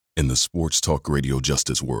In the sports talk radio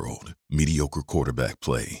justice world, mediocre quarterback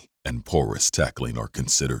play and porous tackling are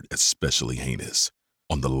considered especially heinous.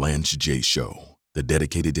 On the Lance J. Show, the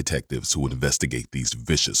dedicated detectives who investigate these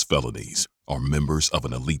vicious felonies are members of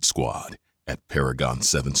an elite squad at Paragon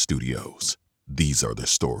 7 Studios. These are their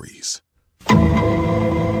stories.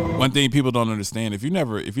 One thing people don't understand, if you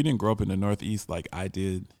didn't grow up in the Northeast like I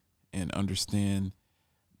did and understand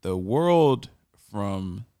the world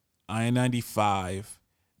from I-95,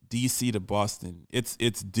 D.C. to Boston, it's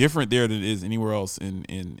different there than it is anywhere else in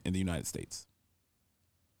the United States.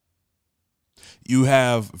 You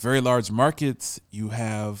have very large markets. You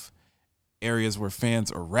have areas where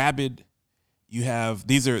fans are rabid. You have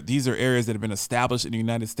these are areas that have been established in the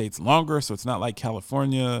United States longer, so it's not like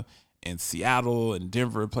California and Seattle and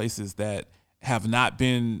Denver, places that haven't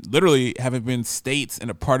been states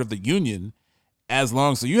and a part of the union as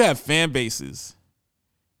long. So you have fan bases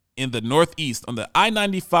in the Northeast on the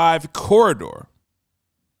I-95 corridor.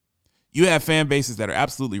 You have fan bases that are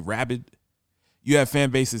absolutely rabid. You have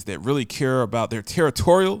fan bases that really care about their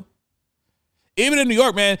territorial. Even in New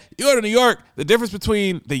York, man, you go to New York, the difference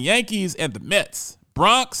between the Yankees and the Mets,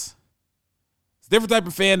 Bronx, it's a different type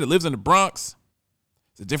of fan that lives in the Bronx.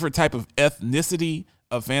 It's a different type of ethnicity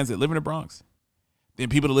of fans that live in the Bronx than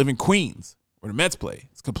people that live in Queens where the Mets play.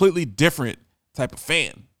 It's a completely different type of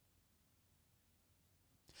fan.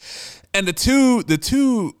 And the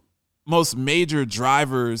two most major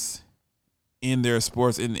drivers in their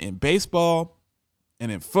sports in baseball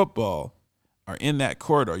and in football are in that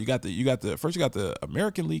corridor. You got the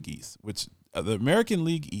American League East, which the American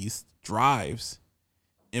League East drives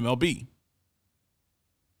MLB.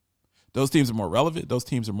 Those teams are more relevant. Those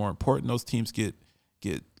teams are more important. Those teams get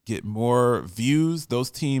more views. Those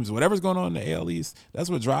teams, whatever's going on in the AL East, that's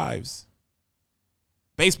what drives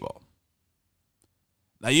baseball.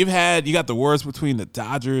 Now you got the wars between the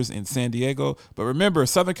Dodgers and San Diego, but remember,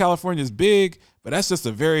 Southern California is big, but that's just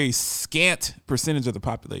a very scant percentage of the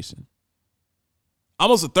population.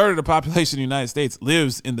 Almost a third of the population of the United States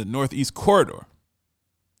lives in the Northeast corridor.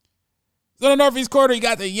 So in the Northeast corridor, you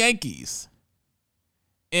got the Yankees.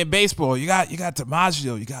 In baseball, you got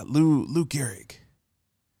DiMaggio, you got Lou Gehrig,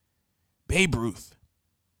 Babe Ruth.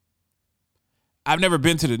 I've never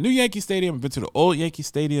been to the new Yankee Stadium. I've been to the old Yankee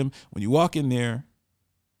Stadium. When you walk in there,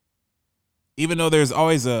 even though there's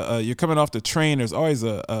always you're coming off the train, there's always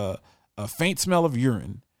a faint smell of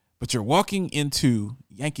urine, but you're walking into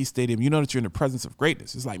Yankee Stadium, you know that you're in the presence of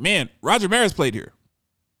greatness. It's like, man, Roger Maris played here.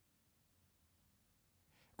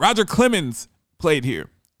 Roger Clemens played here.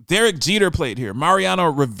 Derek Jeter played here.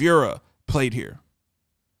 Mariano Rivera played here.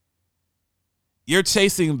 You're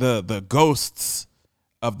chasing the ghosts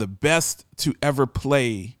of the best to ever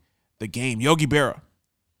play the game. Yogi Berra.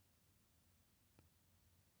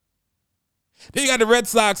 Then you got the Red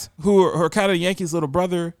Sox, who are kind of the Yankees' little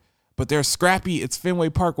brother, but they're scrappy. It's Fenway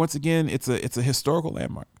Park. Once again, it's a historical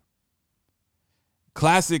landmark.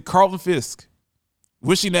 Classic Carlton Fisk,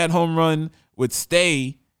 wishing that home run would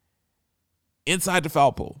stay inside the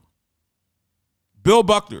foul pole. Bill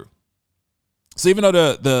Buckner. So even though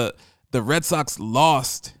the Red Sox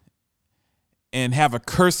lost and have a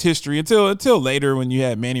cursed history until later when you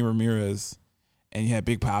had Manny Ramirez and you had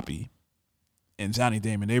Big Papi and Johnny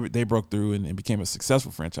Damon, they broke through and became a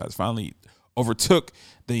successful franchise. Finally overtook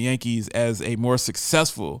the Yankees as a more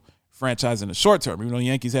successful franchise in the short term, even though the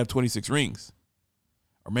Yankees have 26 rings.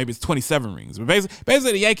 Or maybe it's 27 rings. But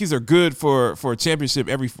basically the Yankees are good for a championship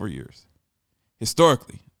every 4 years,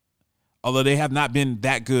 historically. Although they have not been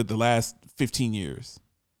that good the last 15 years.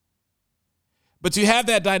 But you have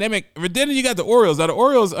that dynamic. But then you got the Orioles. Now, the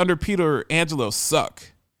Orioles under Peter Angelo suck.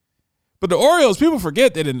 But the Orioles, people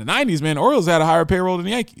forget that in the 90s, man, the Orioles had a higher payroll than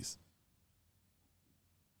the Yankees.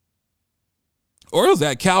 Orioles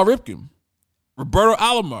had Cal Ripken, Roberto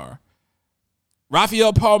Alomar,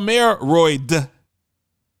 Rafael Palmeroid.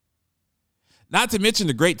 Not to mention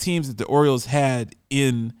the great teams that the Orioles had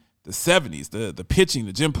in the 70s, the pitching,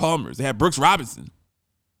 the Jim Palmers. They had Brooks Robinson.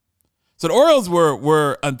 So the Orioles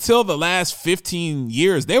were until the last 15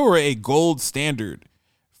 years, they were a gold standard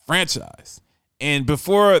franchise. And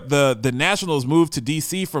before the Nationals moved to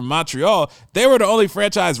D.C. from Montreal, they were the only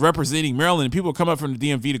franchise representing Maryland. And people come up from the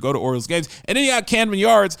DMV to go to Orioles games. And then you got Camden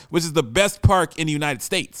Yards, which is the best park in the United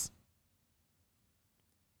States.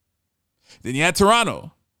 Then you had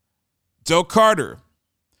Toronto, Joe Carter,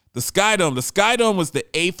 the Sky Dome. The Sky Dome was the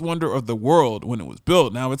eighth wonder of the world when it was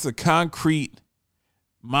built. Now it's a concrete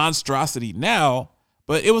monstrosity now,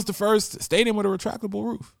 but it was the first stadium with a retractable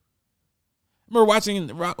roof. I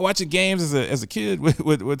remember watching games as a kid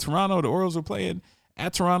with Toronto. The Orioles were playing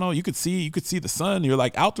at Toronto. You could see the sun. You're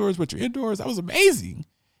like outdoors, but you're indoors. That was amazing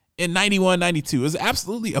in 91, 92. It was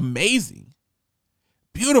absolutely amazing.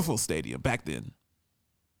 Beautiful stadium back then.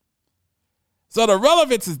 So the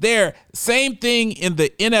relevance is there. Same thing in the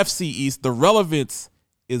NFC East. The relevance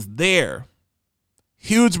is there.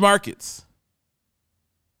 Huge markets.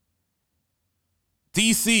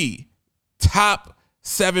 D.C., top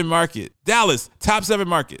 7 market. Dallas, top 7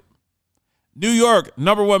 market. New York,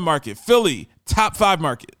 number 1 market. Philly, top 5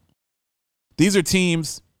 market. These are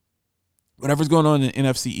teams, whatever's going on in the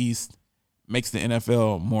NFC East makes the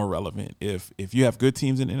NFL more relevant. If you have good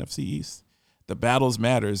teams in the NFC East, the battles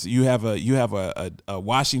matters. You have a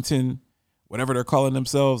Washington, whatever they're calling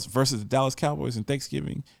themselves, versus the Dallas Cowboys in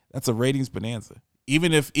Thanksgiving. That's a ratings bonanza.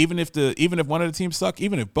 Even if one of the teams suck,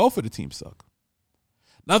 even if both of the teams suck.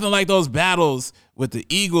 Nothing like those battles with the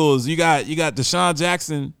Eagles. You got Deshaun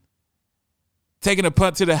Jackson taking a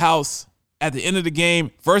punt to the house at the end of the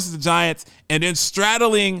game versus the Giants, and then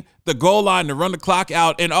straddling the goal line to run the clock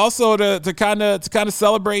out, and also to kind of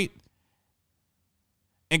celebrate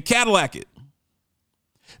and Cadillac it.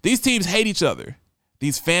 These teams hate each other.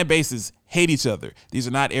 These fan bases hate each other. These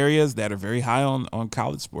are not areas that are very high on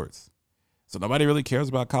college sports. So nobody really cares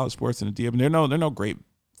about college sports in the DM. There are no great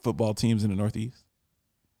football teams in the Northeast.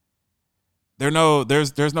 There's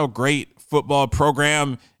no great football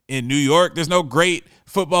program in New York. There's no great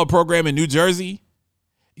football program in New Jersey.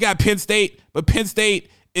 You got Penn State, but Penn State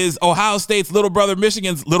is Ohio State's little brother,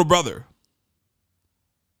 Michigan's little brother.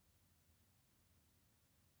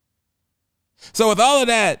 So with all of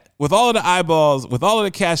that, with all of the eyeballs, with all of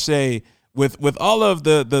the cachet, with all of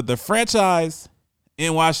the franchise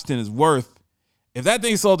in Washington is worth, if that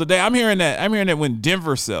thing sold today, I'm hearing that when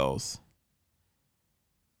Denver sells,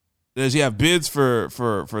 as you have bids for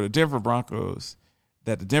the Denver Broncos,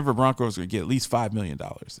 that the Denver Broncos are going to get at least $5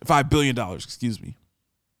 billion, excuse me.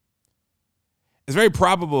 It's very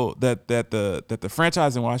probable that the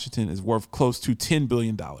franchise in Washington is worth close to $10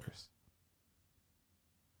 billion.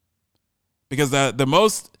 Because the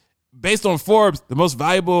most, based on Forbes, the most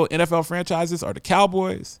valuable NFL franchises are the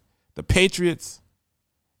Cowboys, the Patriots,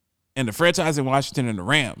 and the franchise in Washington and the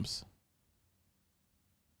Rams.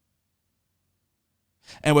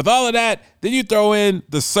 And with all of that, then you throw in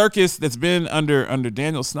the circus that's been under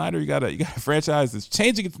Daniel Snyder. You got a franchise that's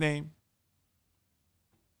changing its name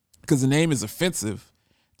because the name is offensive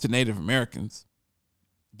to Native Americans.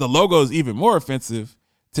 The logo is even more offensive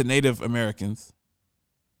to Native Americans.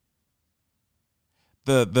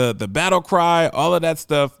 The battle cry, all of that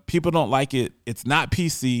stuff, people don't like it. It's not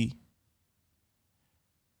PC.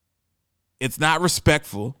 It's not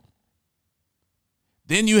respectful.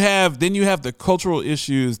 Then you have the cultural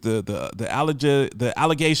issues, the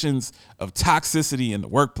allegations of toxicity in the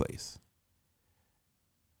workplace.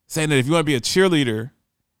 Saying that if you want to be a cheerleader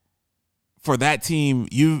for that team,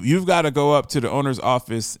 you've got to go up to the owner's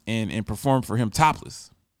office and perform for him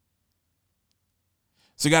topless.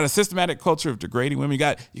 So you got a systematic culture of degrading women. You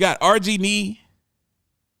got RG&E.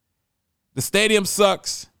 The stadium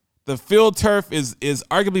sucks. The field turf is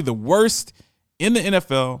arguably the worst in the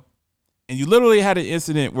NFL. And you literally had an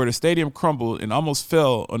incident where the stadium crumbled and almost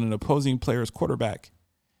fell on an opposing player's quarterback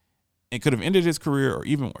and could have ended his career or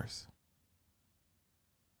even worse.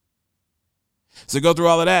 So go through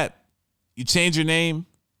all of that. You change your name.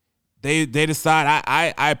 They decide.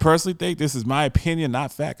 I personally think, this is my opinion,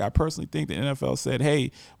 not fact. I personally think the NFL said,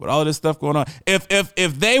 hey, with all of this stuff going on, if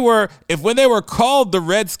when they were called the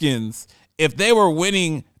Redskins, if they were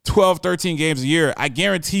winning 12, 13 games a year, I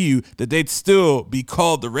guarantee you that they'd still be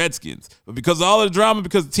called the Redskins. But because of all of the drama,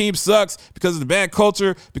 because the team sucks, because of the bad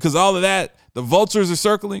culture, because of all of that, the vultures are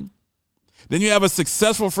circling. Then you have a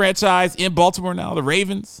successful franchise in Baltimore now, the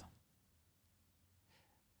Ravens.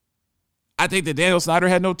 I think that Daniel Snyder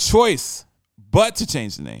had no choice but to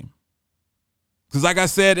change the name. Because like I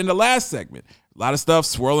said in the last segment, a lot of stuff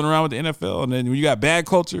swirling around with the NFL. And then when you got bad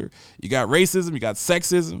culture, you got racism, you got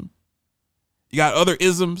sexism, you got other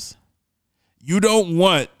isms. You don't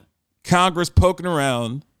want Congress poking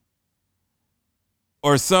around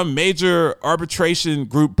or some major arbitration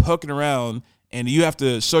group poking around, and you have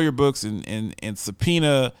to show your books and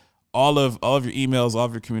subpoena all of your emails, all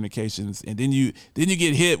of your communications, and then you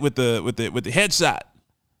get hit with the headshot.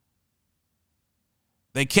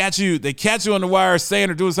 They catch you on the wire saying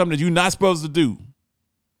or doing something that you're not supposed to do.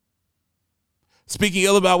 Speaking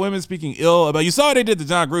ill about women, you saw what they did to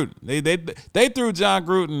John Gruden. They threw John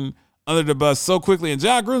Gruden under the bus so quickly, and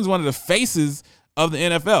John Gruden's one of the faces of the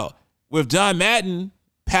NFL. With John Madden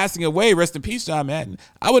passing away, rest in peace, John Madden,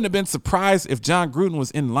 I wouldn't have been surprised if John Gruden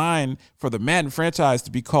was in line for the Madden franchise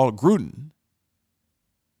to be called Gruden.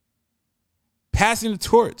 Passing the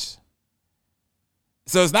torch.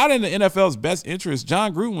 So it's not in the NFL's best interest.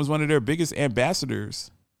 John Gruden was one of their biggest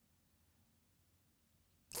ambassadors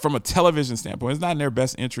from a television standpoint. It's not in their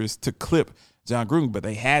best interest to clip John Gruden, but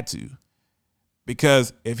they had to.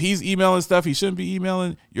 Because if he's emailing stuff he shouldn't be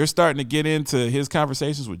emailing, you're starting to get into his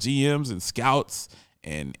conversations with GMs and scouts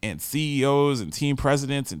and CEOs and team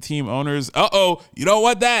presidents and team owners. You don't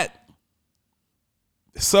want that.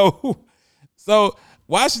 So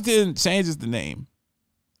Washington changes the name.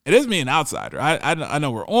 It is me an outsider. I know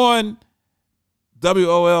we're on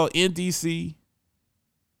WOL in DC,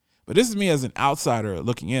 but this is me as an outsider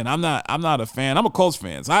looking in. I'm not a fan. I'm a Colts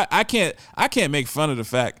fan. So I can't make fun of the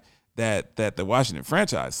fact that the Washington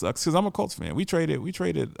franchise sucks because I'm a Colts fan. We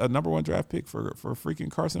traded a number 1 draft pick for freaking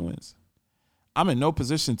Carson Wentz. I'm in no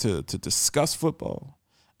position to discuss football.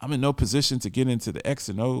 I'm in no position to get into the X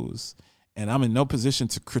and O's, and I'm in no position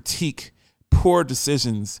to critique poor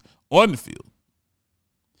decisions on the field.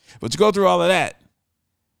 But you go through all of that.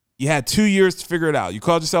 You had 2 years to figure it out. You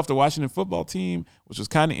called yourself the Washington football team, which was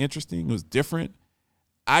kind of interesting. It was different.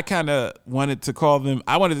 I kind of wanted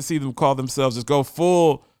to see them call themselves, just go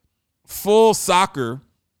full soccer,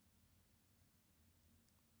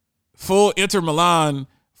 full Inter Milan,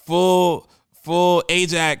 full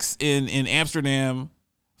Ajax in Amsterdam,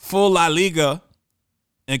 full La Liga,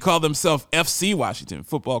 and call themselves FC Washington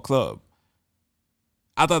Football Club.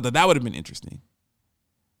 I thought that would have been interesting.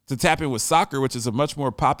 To tap in with soccer, which is a much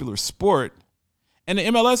more popular sport, and the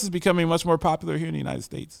MLS is becoming much more popular here in the United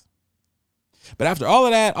States. But after all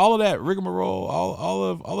of that rigmarole,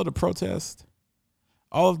 all of the protests,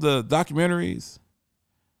 all of the documentaries,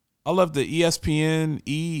 all of the ESPN,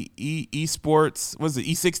 esports, what is it,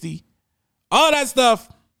 E60, all of that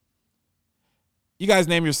stuff, you guys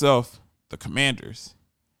name yourself the Commanders.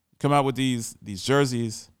 Come out with these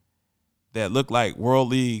jerseys that look like World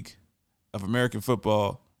League of American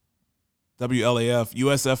Football, WLAF,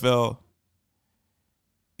 USFL.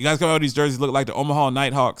 You guys come out with these jerseys look like the Omaha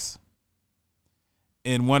Nighthawks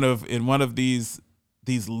in one of these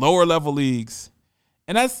lower level leagues.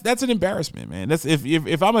 And that's an embarrassment, man. That's if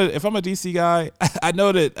I'm a DC guy, I know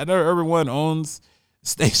Urban One owns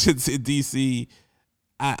stations in DC.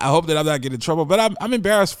 I hope that I'm not getting in trouble, but I'm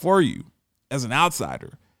embarrassed for you as an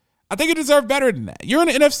outsider. I think you deserve better than that. You're in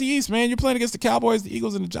the NFC East, man. You're playing against the Cowboys, the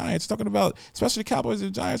Eagles, and the Giants. Talking about, especially the Cowboys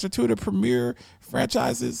and the Giants are 2 of the premier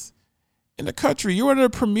franchises in the country. You're one of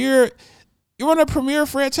the premier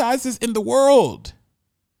franchises in the world.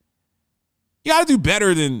 You got to do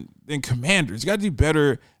better than Commanders. You got to do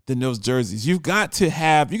better than those jerseys. You got to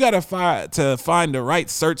find the right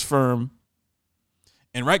search firm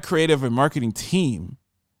and right creative and marketing team.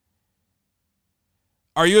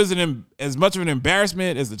 Are you as much of an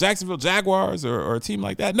embarrassment as the Jacksonville Jaguars or a team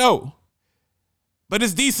like that? No. But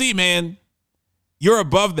it's DC, man. You're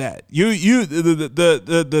above that.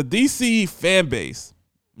 The DC fan base.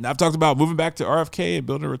 And I've talked about moving back to RFK and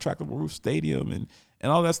building a retractable roof stadium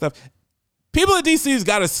and all that stuff. People in DC's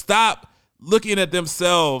got to stop looking at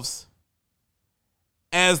themselves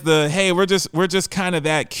as hey, we're just kind of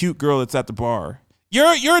that cute girl that's at the bar.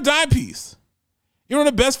 You're a dime piece. You're one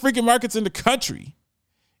of the best freaking markets in the country.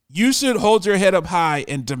 You should hold your head up high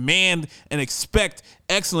and demand and expect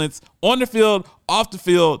excellence on the field, off the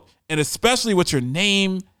field, and especially with your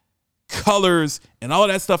name, colors, and all of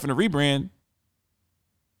that stuff in the rebrand. And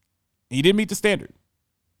you didn't meet the standard.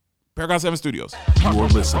 Paragon 7 Studios. You are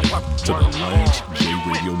listening to the Lance J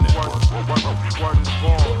Radio Network.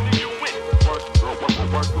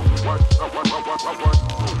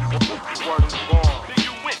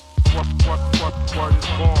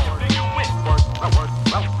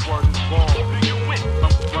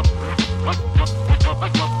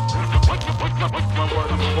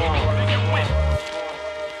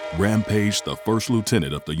 Rampage, the first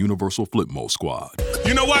lieutenant of the Universal Flipmo Squad.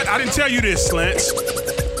 You know what? I didn't tell you this, Lance.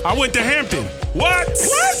 I went to Hampton. What?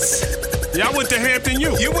 Yeah, I went to Hampton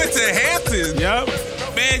U. You went to Hampton? Yep.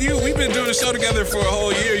 Man, we've been doing a show together for a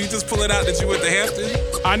whole year. You just pull it out that you went to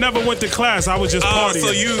Hampton? I never went to class. I was just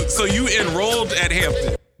partying. So you enrolled at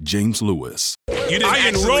Hampton? James Lewis. I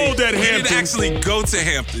enrolled at Hampton. You didn't actually go to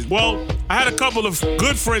Hampton. Well, I had a couple of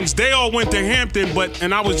good friends. They all went to Hampton,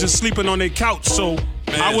 and I was just sleeping on their couch, so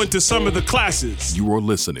I went to some of the classes. You are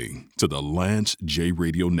listening to the Lance J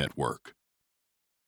Radio Network.